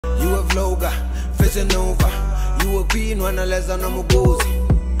You a vlogger, facing over. You a queen when I less than I'm a gozy.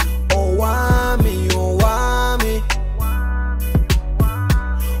 Owamie, Owamie.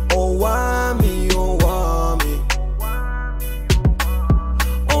 Owamie, Owamie.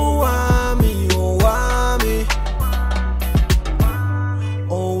 Owamie, Owamie.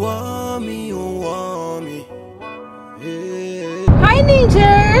 Owamie, Owamie. Yeah. Hi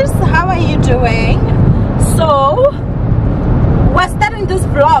Nigers, how are you doing? So we're starting this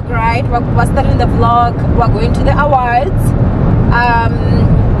vlog, right? We're starting the vlog. We're going to the awards,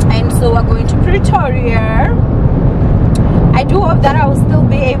 and so we're going to Pretoria. I do hope that I will still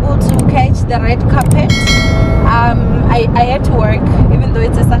be able to catch the red carpet. I had to work, even though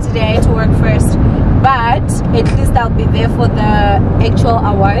it's a Saturday. I had to work first, but at least I'll be there for the actual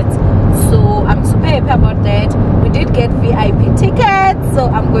awards. So I'm super happy about that. We did get VIP tickets, so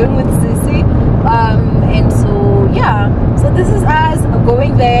I'm going with Sissy. And so yeah, so this is us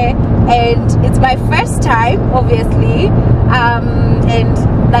going there, and it's my first time, obviously, and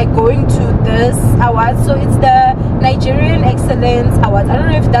like going to this award. So it's the Nigerian Excellence Awards. I don't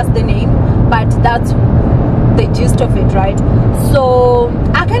know if that's the name, but that's the gist of it, right? So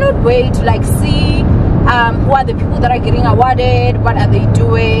I cannot wait to like see who are the people that are getting awarded, what are they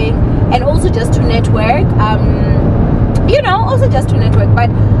doing, and also just to network, you know, also just to network. But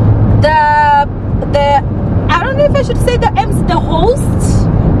the I don't know if I should say the host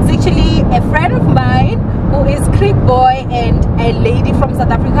is actually a friend of mine who is Creek Boy and a lady from South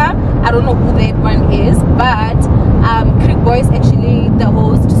Africa. I don't know who that one is, but Creek Boy is actually the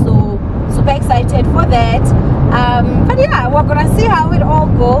host, so super excited for that. But yeah, we're gonna see how it all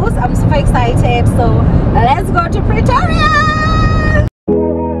goes. I'm super excited, so let's go to Pretoria.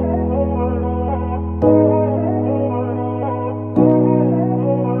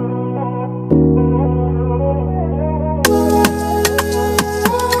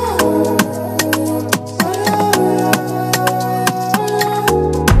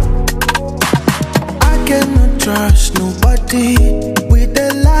 Trust nobody with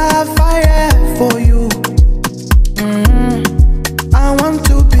the love I have for you. I want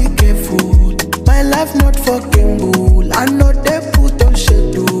to be careful, my life not for gamble. I know they put on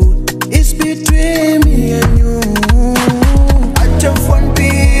schedule, it's between me and you. I just 1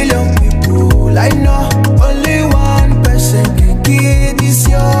 billion people, I know only one person can give this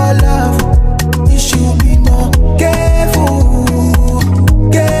your love. You should be more careful,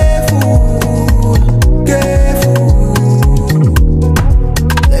 careful.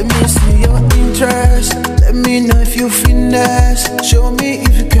 Let me know if you finesse. Show me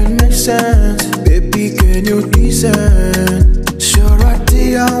if you can make sense. Baby, can you listen?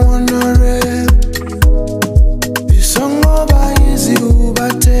 Surety, I wanna rap. This song over easy,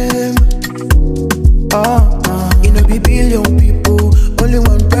 but you know, be billion people, only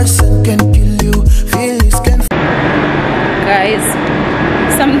one person can kill you. Feelings can. Guys,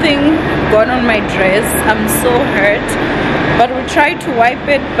 something got on my dress. I'm so hurt, but we tried to wipe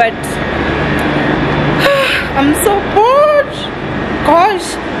it, but I'm so bored,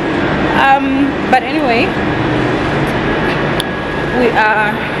 gosh. But anyway, we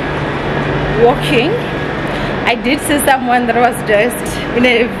are walking. I did see someone that was dressed in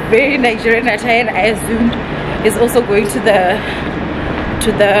a very Nigerian attire. I assumed is also going to the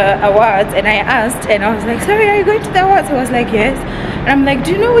awards, and I asked, and I was like, sorry, are you going to the awards? He was like, yes. And I'm like,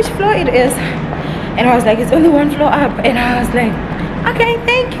 do you know which floor it is? And I was like, it's only 1 floor up. And I was like, okay,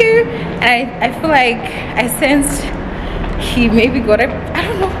 thank you. And I feel like I sensed he maybe got it. I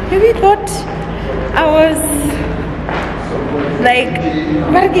don't know, maybe he thought I was like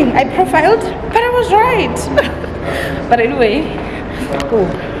working. I profiled, but I was right. But anyway, oh,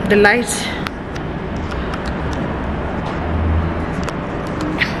 the light.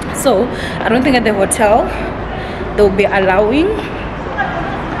 So I don't think at the hotel they'll be allowing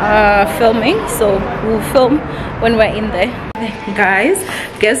filming, so we'll film when we're in there. Guys,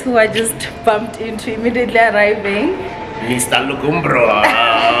 guess who I just bumped into immediately arriving? Mr. Lugumbro.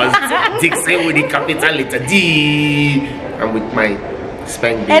 Dixie with the capital letter D. I'm with my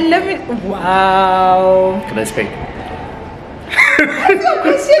spank. And let me, wow. Can I spank? That's your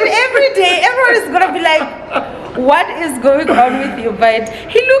question every day. Everyone is gonna be like, what is going on with you? But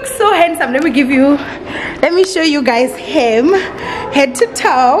he looks so handsome. Let me show you guys him head to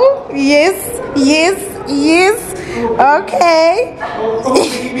toe. Yes, yes, yes. Okay. I'm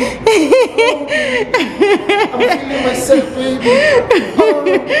feeling myself, baby.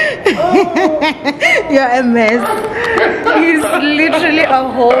 You're a mess. He's literally a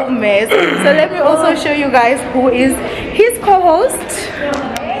whole mess. So let me also show you guys who is his co-host.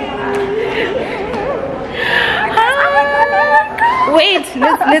 Wait,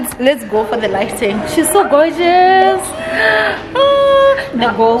 let's go for the lighting. She's so gorgeous.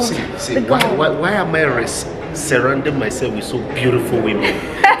 The gold. See, why am I surrounding myself with so beautiful women?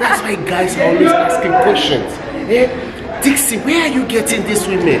 That's why guys are always asking questions. Dixie, where are you getting these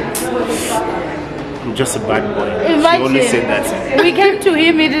women? I'm just a bad boy. Imagine. She always said that. We came to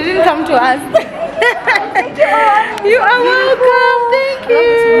him, he didn't come to us. You are welcome. Thank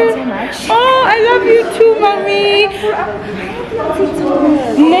you. So much. Oh, I love you too, mommy.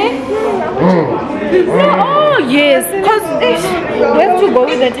 Oh yes, because we have to go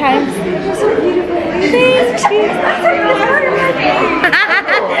with the times.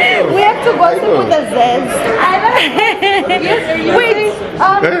 We have to go to the Z's. Wait,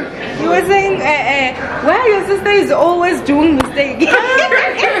 you were saying why your sister is always doing mistakes.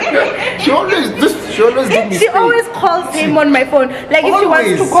 She always do mistakes. She always calls him on my phone. Like if she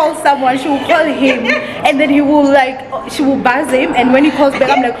wants to call someone, she will call him, and then he will she will buzz him, and when he calls back,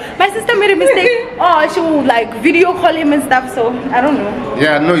 I'm like, my sister made a mistake. Or she will like video call him and stuff. So I don't know.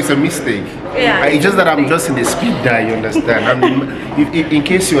 Yeah, no, it's a mistake. Yeah, it's just that I'm just in the speed dial, you understand? I mean, in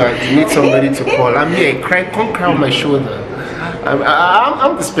case you need somebody to call, I'm here. Come cry on my shoulder.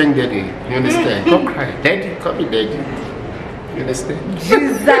 I'm the spank daddy, you understand? Come cry. Daddy, call me daddy. You understand?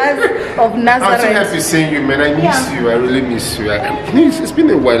 Jesus of Nazareth. I'm so happy seeing you, man. I miss you. I really miss you. It's been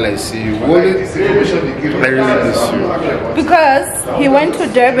a while I see you. I really miss you. Because he went to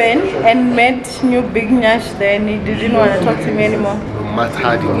Durban and met new big Nyash there, and he didn't want to talk to me anymore. No matter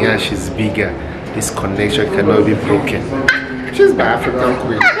how the Nyash is bigger, this connection cannot be broken. She's my African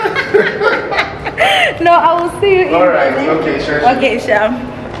queen. No, I will see you. Alright, okay, sure. Okay, sure.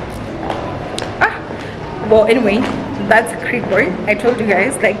 Well, anyway, that's Creek Boy. I told you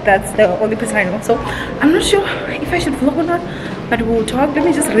guys, like, that's the only person I know. So I'm not sure if I should vlog or not, but we'll talk. Let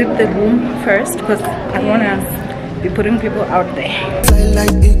me just read the room first, because I want to be putting people out there. I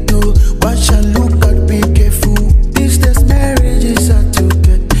like it too. Watch and look at, be careful. These days marriages are to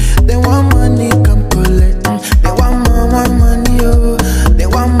get. They want money, come collect. They want more money, oh. They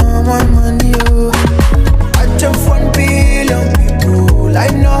want more money, oh. I just 1 billion people. I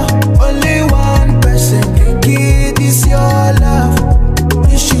know only one person can give this your love.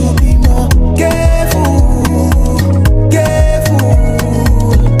 You should be more careful, careful,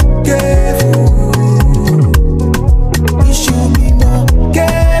 careful. You should be more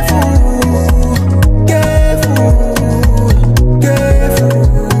careful.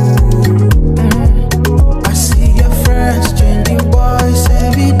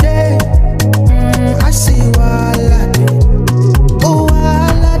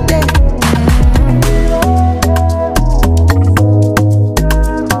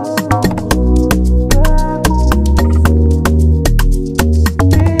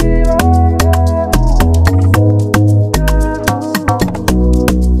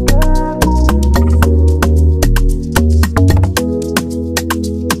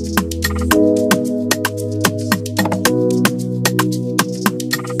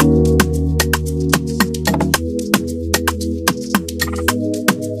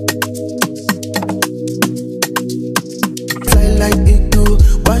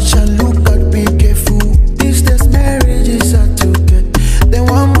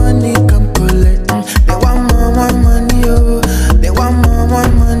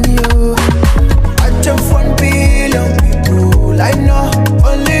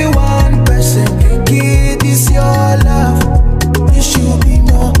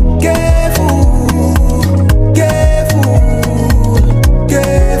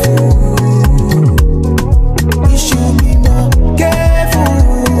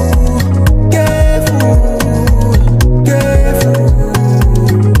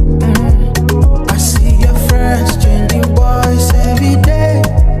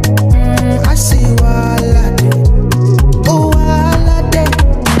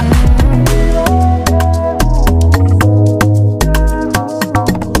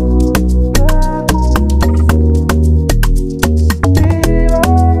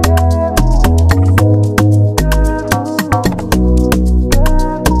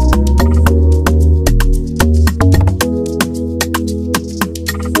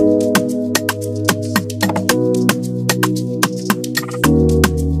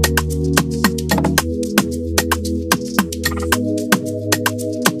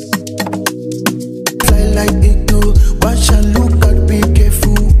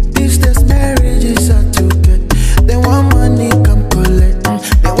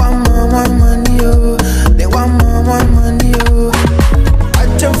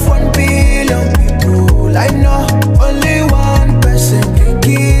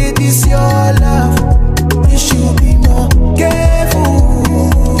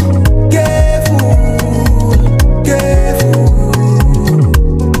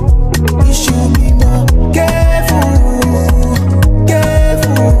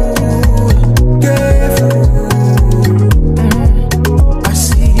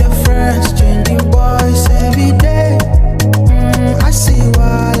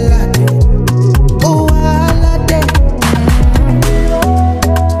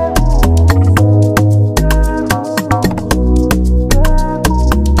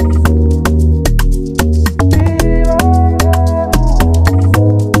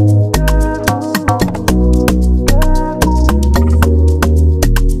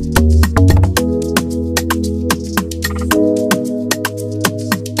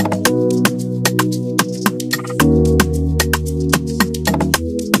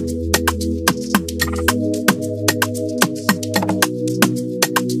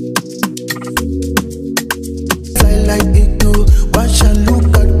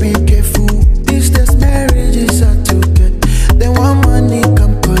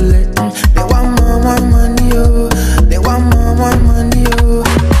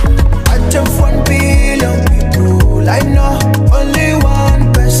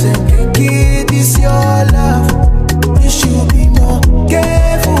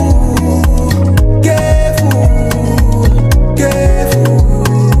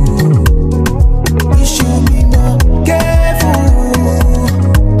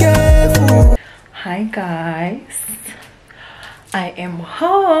 Hi guys, I am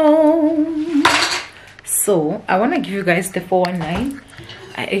home. So I want to give you guys the 419.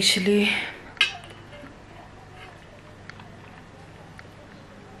 I actually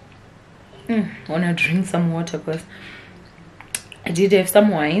want to drink some water because I did have some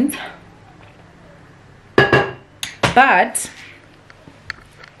wines, but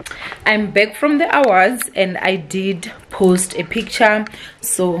I'm back from the awards and I did post a picture.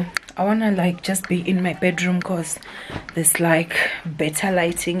 So I want to like just be in my bedroom because there's like better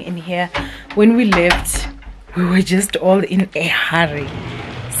lighting in here. When we left, we were just all in a hurry.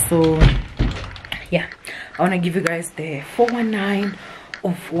 So yeah, I want to give you guys the 419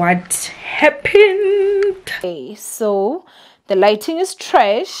 of what happened. Okay, so the lighting is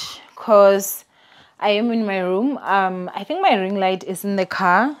trash because I am in my room. I think my ring light is in the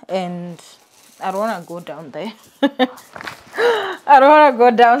car and I don't want to go down there. I don't want to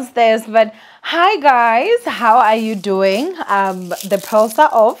go downstairs. But hi guys, how are you doing? The pearls are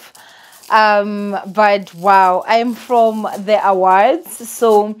off. But wow, I'm from the awards.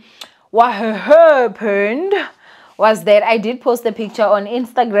 So what happened was that I did post a picture on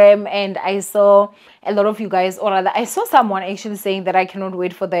Instagram and I saw a lot of you guys, or rather I saw someone actually saying that I cannot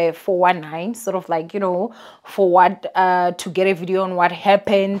wait for the 419, sort of like, you know, for what to get a video on what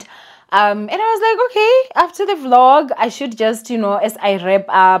happened. And I was like, okay, after the vlog I should just, you know, as I wrap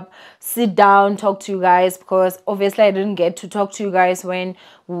up, sit down, talk to you guys, because obviously I didn't get to talk to you guys when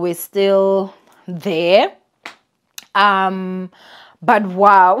we were still there. But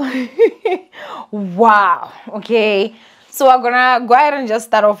wow. Wow. Okay, so we're gonna go ahead and just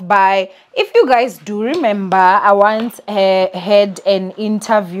start off by, if you guys do remember, I once had an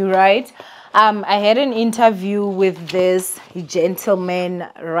interview, right? I had an interview with this gentleman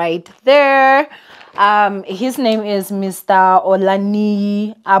right there. His name is Mr.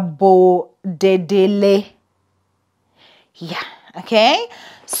 Owamie Abodedele. Yeah, okay.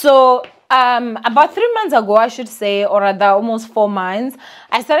 So about 3 months ago, I should say, or rather almost 4 months,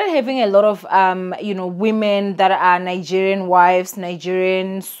 I started having a lot of you know, women that are Nigerian wives,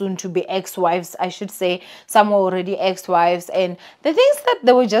 Nigerian soon to be ex-wives, I should say. Some were already ex-wives, and the things that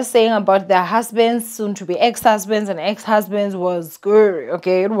they were just saying about their husbands, soon to be ex-husbands and ex-husbands, was scary.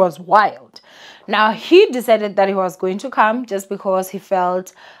 Okay, it was wild. Now he decided that he was going to come just because he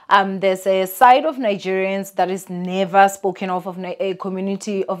felt there's a side of Nigerians that is never spoken of a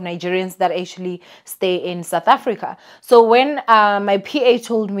community of Nigerians that actually stay in South Africa. So when my PA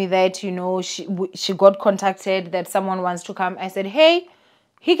told me that, you know, she got contacted that someone wants to come, I said, hey,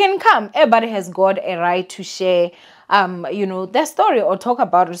 he can come. Everybody has got a right to share you know, their story or talk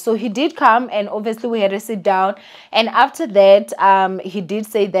about it. So he did come, and obviously we had to sit down, and after that he did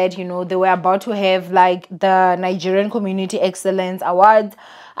say that, you know, they were about to have like the Nigerian Community Excellence Awards,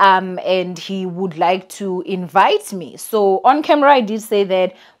 and he would like to invite me. So on camera I did say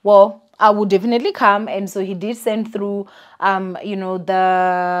that, well, I would definitely come, and so he did send through you know,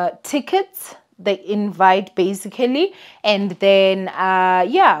 the tickets, the invite basically, and then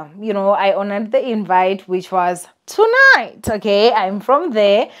yeah, you know, I honored the invite, which was tonight. Okay, I'm from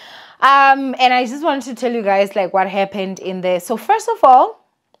there, and I just wanted to tell you guys like what happened in there. So first of all,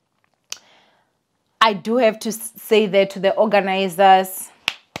 I do have to say that to the organizers,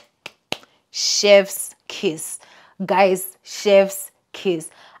 chef's kiss, guys, chef's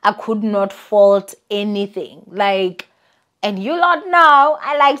kiss. I could not fault anything, like, and you lot know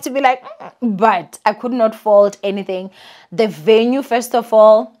I like to be like, but I could not fault anything. The venue, first of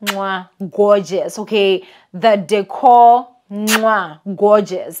all, mwah, gorgeous. Okay, the decor, mwah,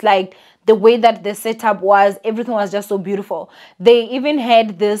 gorgeous. Like the way that the setup was, everything was just so beautiful. They even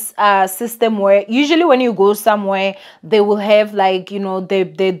had this system where usually when you go somewhere, they will have like, you know,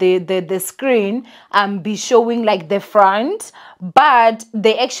 the screen be showing like the front, but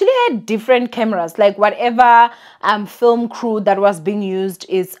they actually had different cameras. Like whatever film crew that was being used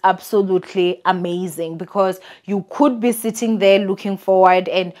is absolutely amazing, because you could be sitting there looking forward,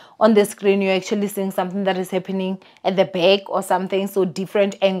 and on the screen you're actually seeing something that is happening at the back or something. So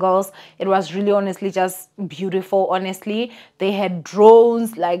different angles. It was really honestly just beautiful. Honestly, they had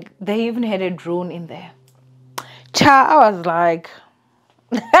drones, like they even had a drone in there. I was like,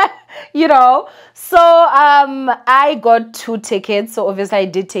 you know. So I got 2 tickets. So obviously I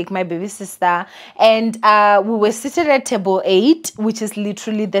did take my baby sister, and we were seated at table 8, which is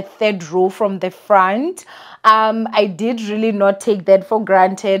literally the 3rd row from the front. I did really not take that for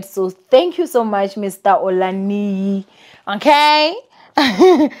granted, so thank you so much, Mr. Owamie. Okay,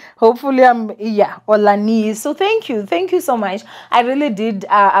 Hopefully I'm Olani. So thank you so much. I really did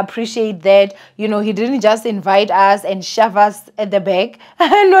appreciate that. You know, he didn't just invite us and shove us at the back.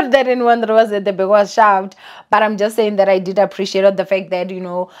 Not that anyone that was at the back was shoved, but I'm just saying that I did appreciate the fact that, you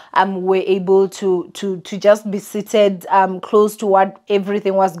know, we're able to just be seated close to what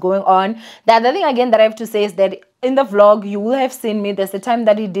everything was going on. The other thing again that I have to say is that in the vlog you will have seen me, there's a time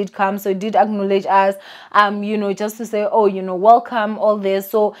that he did come, so he did acknowledge us, you know, just to say, oh, you know, welcome, all this.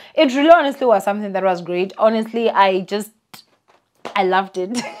 So it really honestly was something that was great. Honestly, I loved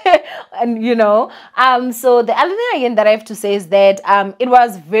it. And you know, so the other thing again that I have to say is that it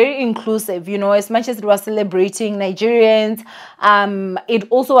was very inclusive, you know, as much as it was celebrating Nigerians, it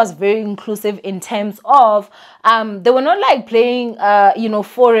also was very inclusive in terms of they were not like playing you know,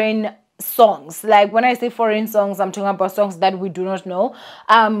 foreign songs. Like when I say foreign songs, I'm talking about songs that we do not know.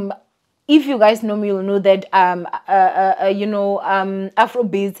 If you guys know me, you'll know that you know,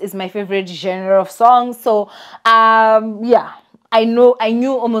 Afrobeats is my favorite genre of songs. So yeah, I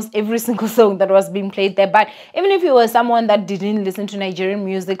knew almost every single song that was being played there. But even if you were someone that didn't listen to Nigerian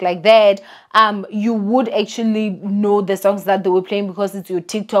music like that, you would actually know the songs that they were playing because it's your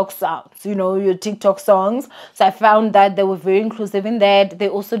TikTok sounds, you know, your TikTok songs. So I found that they were very inclusive in that. They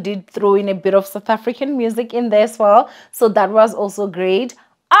also did throw in a bit of South African music in there as well. So that was also great.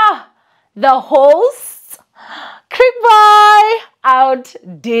 The host, Creek Boy,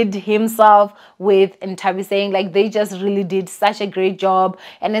 outdid himself with Ntabi saying, like, they just really did such a great job.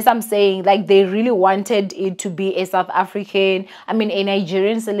 And as I'm saying, like, they really wanted it to be a South African, I mean a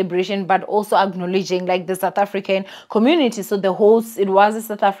Nigerian celebration, but also acknowledging like the South African community. So the host, it was a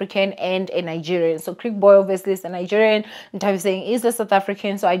South African and a Nigerian. So Creek Boy obviously is a Nigerian, Ntabi saying is a South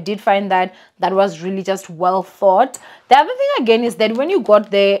African. So I did find that that was really just well thought. The other thing again is that when you got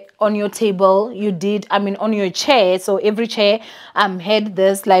there on your table, you did, I mean on your chair, so every chair had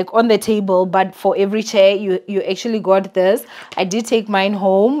this like on the table, but for every chair you actually got this. I did take mine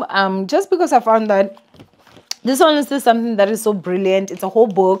home just because I found that this one is just something that is so brilliant. It's a whole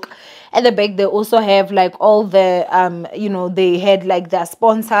book. At the back they also have like all the you know, they had like their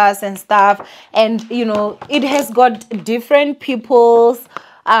sponsors and stuff, and you know, it has got different people's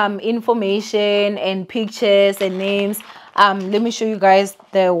information and pictures and names. Let me show you guys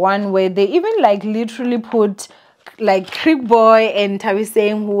the one where they even like literally put like Creek Boy and Tabi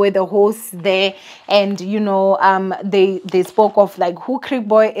saying who were the hosts there, and you know, they spoke of like who Creek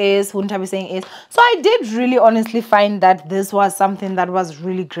Boy is, who Tabi saying is. So I did really honestly find that this was something that was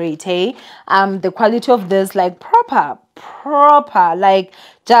really great. Hey, the quality of this, like proper, like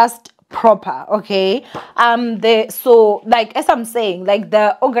just proper. Okay, so like as I'm saying, like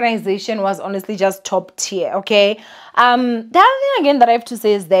the organization was honestly just top tier. Okay, the other thing again that I have to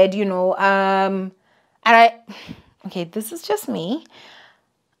say is that, you know, okay, this is just me,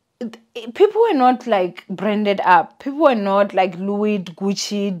 people were not like branded up, people were not like Louis,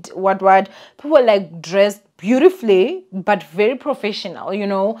 Gucci, what people were like dressed beautifully but very professional, you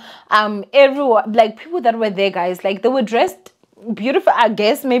know. Everyone, like people that were there, guys, like they were dressed beautiful, I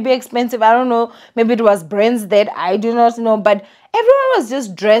guess, maybe expensive, I don't know, maybe it was brands that I do not know, but everyone was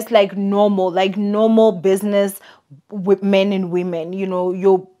just dressed like normal business with men and women, you know,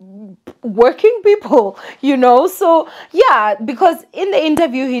 your working people, you know. So yeah, because in the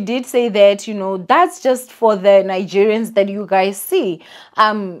interview he did say that, you know, that's just for the Nigerians that you guys see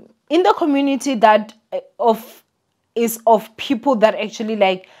in the community that is of people that actually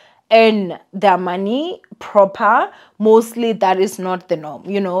like earn their money proper. Mostly that is not the norm,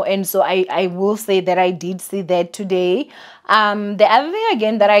 you know. And so I will say that I did see that today. The other thing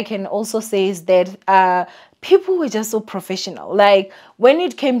again that I can also say is that people were just so professional. Like when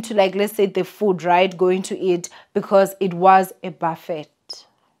it came to, like, let's say the food, right, going to eat, because it was a buffet.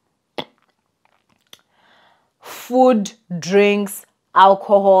 Food, drinks,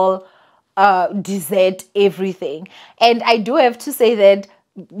 alcohol, dessert, everything. And I do have to say that,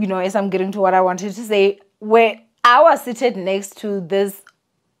 you know, as I'm getting to what I wanted to say, where I was seated next to this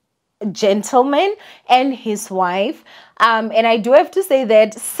gentleman and his wife, and I do have to say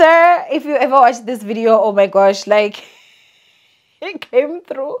that, sir, if you ever watch this video, oh my gosh, like it came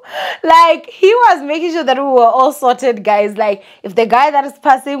through, like he was making sure that we were all sorted, guys. Like if the guy that is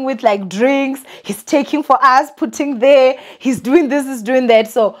passing with like drinks, he's taking for us, putting there, he's doing this, he's doing that.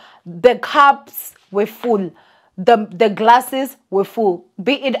 So the cups were full, the glasses were full,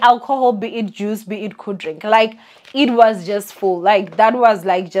 be it alcohol, be it juice, be it cold drink. Like, it was just full. Like, that was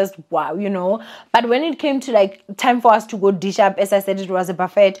like just wow, you know. But when it came to like time for us to go dish up, as I said, it was a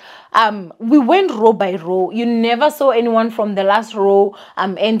buffet. We went row by row. You never saw anyone from the last row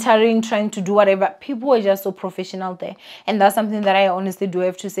entering, trying to do whatever. People were just so professional there, and that's something that I honestly do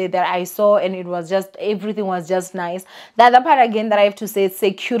have to say that I saw, and it was just, everything was just nice. The other part again that I have to say,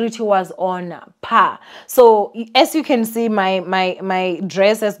 security was on par. So as you can see, my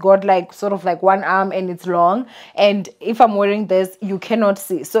dress has got like sort of like one arm and it's long, and if I'm wearing this, you cannot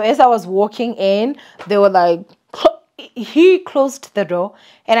see. So as I was walking in, they were like, he closed the door,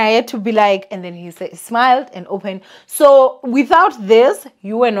 and I had to be like, and then he smiled and opened. So without this,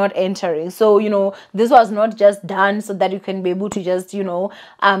 you were not entering. So, you know, this was not just done so that you can be able to just, you know,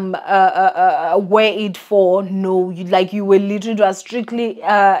 wear it for, no, you were literally, it was strictly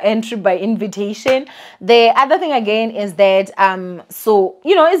entry by invitation. The other thing again is that so,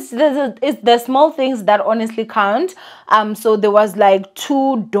 you know, it's the small things that honestly count. So there was like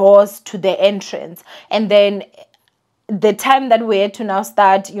 2 doors to the entrance, and then the time that we had to now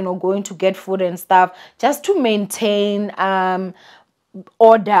start, you know, going to get food and stuff, just to maintain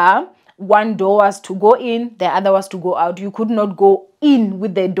order. One door was to go in, the other was to go out. You could not go in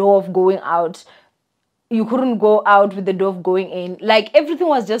with the door of going out. You couldn't go out with the door of going in. Like, everything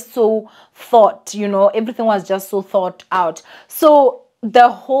was just so thought, you know, everything was just so thought out. So the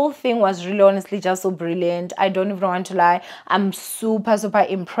whole thing was really honestly just so brilliant. I don't even want to lie. I'm super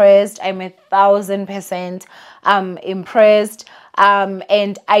impressed. I'm 1000% impressed.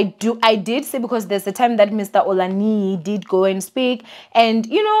 And I did say, because there's a time that Mr. Owamie did go and speak, and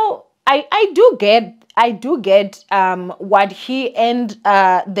you know, I do get what he and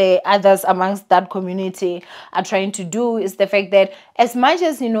the others amongst that community are trying to do, is the fact that as much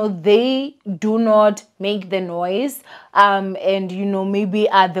as, you know, they do not make the noise, and, you know, maybe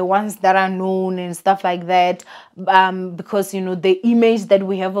are the ones that are known and stuff like that, because, you know, the image that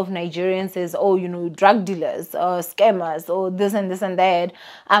we have of Nigerians is, oh, you know, drug dealers or scammers or this and this and that,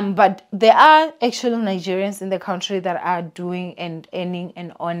 but there are actual Nigerians in the country that are doing and earning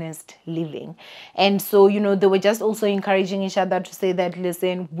an honest living. And so, you know, they were just also encouraging each other to say that,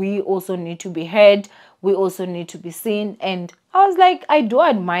 listen, we also need to be heard, we also need to be seen. And I was like, I do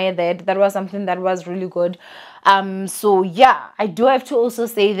admire that. That was something that was really good. So yeah, I do have to also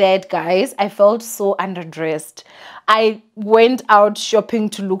say that, guys, I felt so underdressed. I went out shopping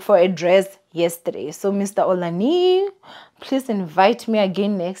to look for a dress yesterday. So Mr. Owamie, please invite me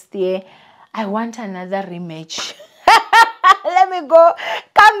again next year. I want another rematch. Let me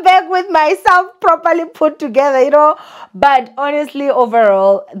come back with myself properly put together, you know. But honestly,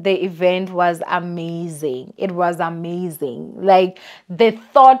 overall, the event was amazing. It was amazing. Like, the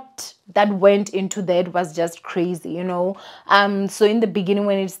thought that went into that was just crazy, you know. So in the beginning,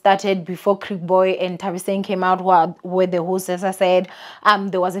 when it started, before Creek Boy and Tabiseng came out, where the hostess said,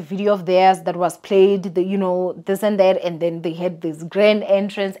 there was a video of theirs that was played, you know, this and that, and then they had this grand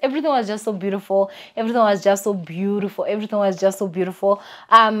entrance. Everything was just so beautiful. Everything was just so beautiful. Everything was just so beautiful.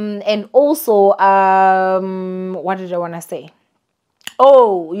 And also, what did I want to say?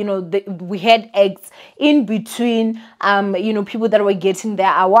 Oh, you know, we had acts in between, you know, people that were getting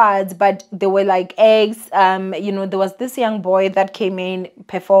their awards, but they were like acts. You know, there was this young boy that came in,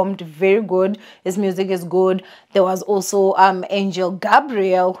 performed very good. His music is good. There was also Angel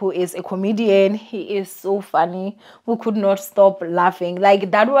Gabriel, who is a comedian. He is so funny. We could not stop laughing.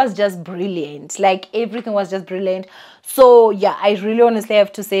 Like, that was just brilliant. Like, everything was just brilliant. So yeah, I really honestly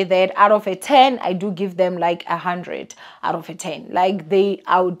have to say that out of a 10, I do give them like 100 out of a 10. Like, they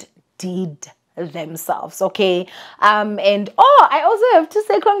outdid themselves. Okay. And oh, I also have to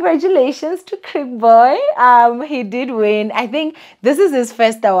say congratulations to Creek Boy. He did win. I think this is his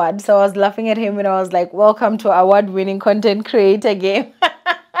first award. So I was laughing at him and I was like, welcome to award-winning content creator game.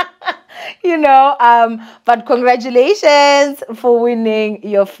 You know, but congratulations for winning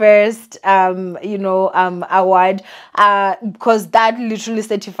your first you know, award, because that literally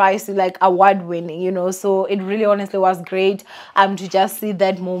certifies you like award winning, you know. So it really honestly was great to just see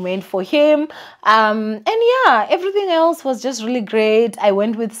that moment for him, and yeah, everything else was just really great. I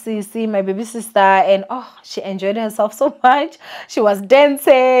went with Cece, my baby sister, and oh, she enjoyed herself so much. She was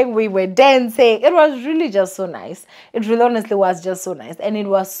dancing, we were dancing. It was really just so nice. It really honestly was just so nice, and it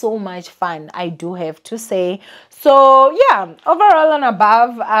was so much fun, I do have to say. So yeah, overall and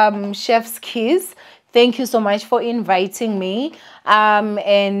above, Chef's Kiss, thank you so much for inviting me.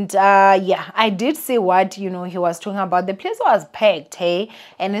 And yeah, I did see what, you know, he was talking about. The place was packed, hey,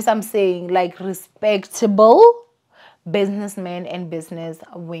 and as I'm saying, like, respectable businessmen and business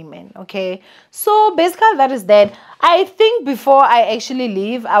women. Okay, so basically that is that. I think before I actually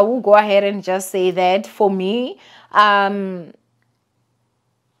leave, I will go ahead and just say that for me, unless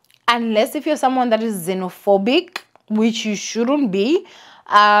if you're someone that is xenophobic, which you shouldn't be,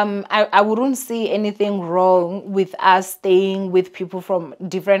 I wouldn't see anything wrong with us staying with people from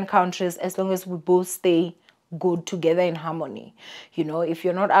different countries as long as we both stay good together in harmony. You know, if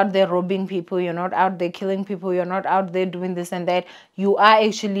you're not out there robbing people, you're not out there killing people, you're not out there doing this and that, you are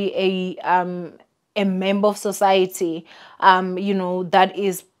actually a member of society, you know, that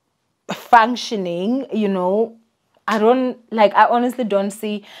is functioning, you know. I honestly don't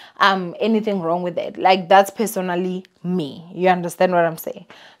see anything wrong with it. Like, that's personally me. You understand what I'm saying?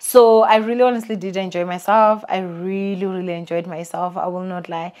 So I really honestly did enjoy myself. I really enjoyed myself. I will not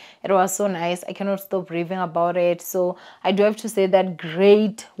lie. It was so nice. I cannot stop raving about it. So I do have to say that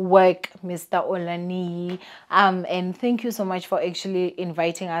great work, Mr. Olani. And thank you so much for actually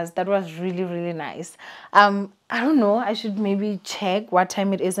inviting us. That was really nice. I don't know. I should maybe check what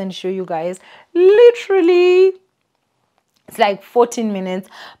time it is and show you guys. Literally, it's like 14 minutes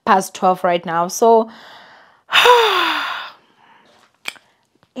past 12 right now. So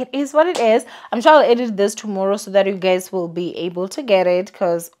it is what it is. I'm sure I'll edit this tomorrow so that you guys will be able to get it,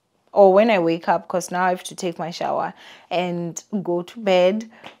 or when I wake up, because now I have to take my shower and go to bed.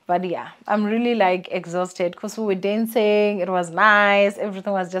 But yeah, I'm really like exhausted because we were dancing. It was nice.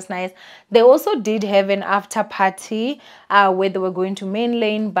 Everything was just nice. They also did have an after party where they were going to Main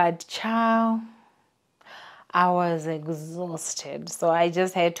Lane, but ciao, I was exhausted, so I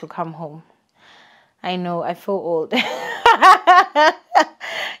just had to come home. I know, I feel old.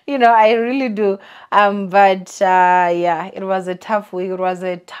 You know, I really do. But yeah, it was a tough week. It was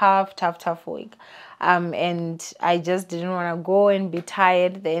a tough week. And I just didn't want to go and be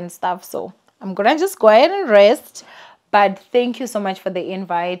tired and stuff. So I'm gonna just go ahead and rest. But thank you so much for the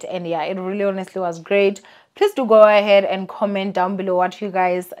invite. And yeah, it really honestly was great. Please do go ahead and comment down below what you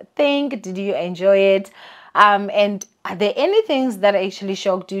guys think. Did you enjoy it? And are there any things that actually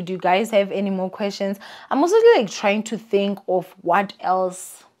shocked you? Do you guys have any more questions? I'm also like trying to think of what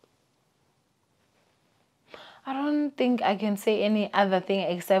else. I don't think I can say any other thing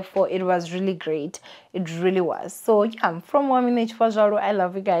except for it was really great. It really was. So yeah, from Owamie, I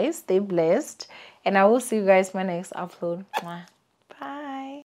love you guys. Stay blessed. And I will see you guys in my next upload. Mwah.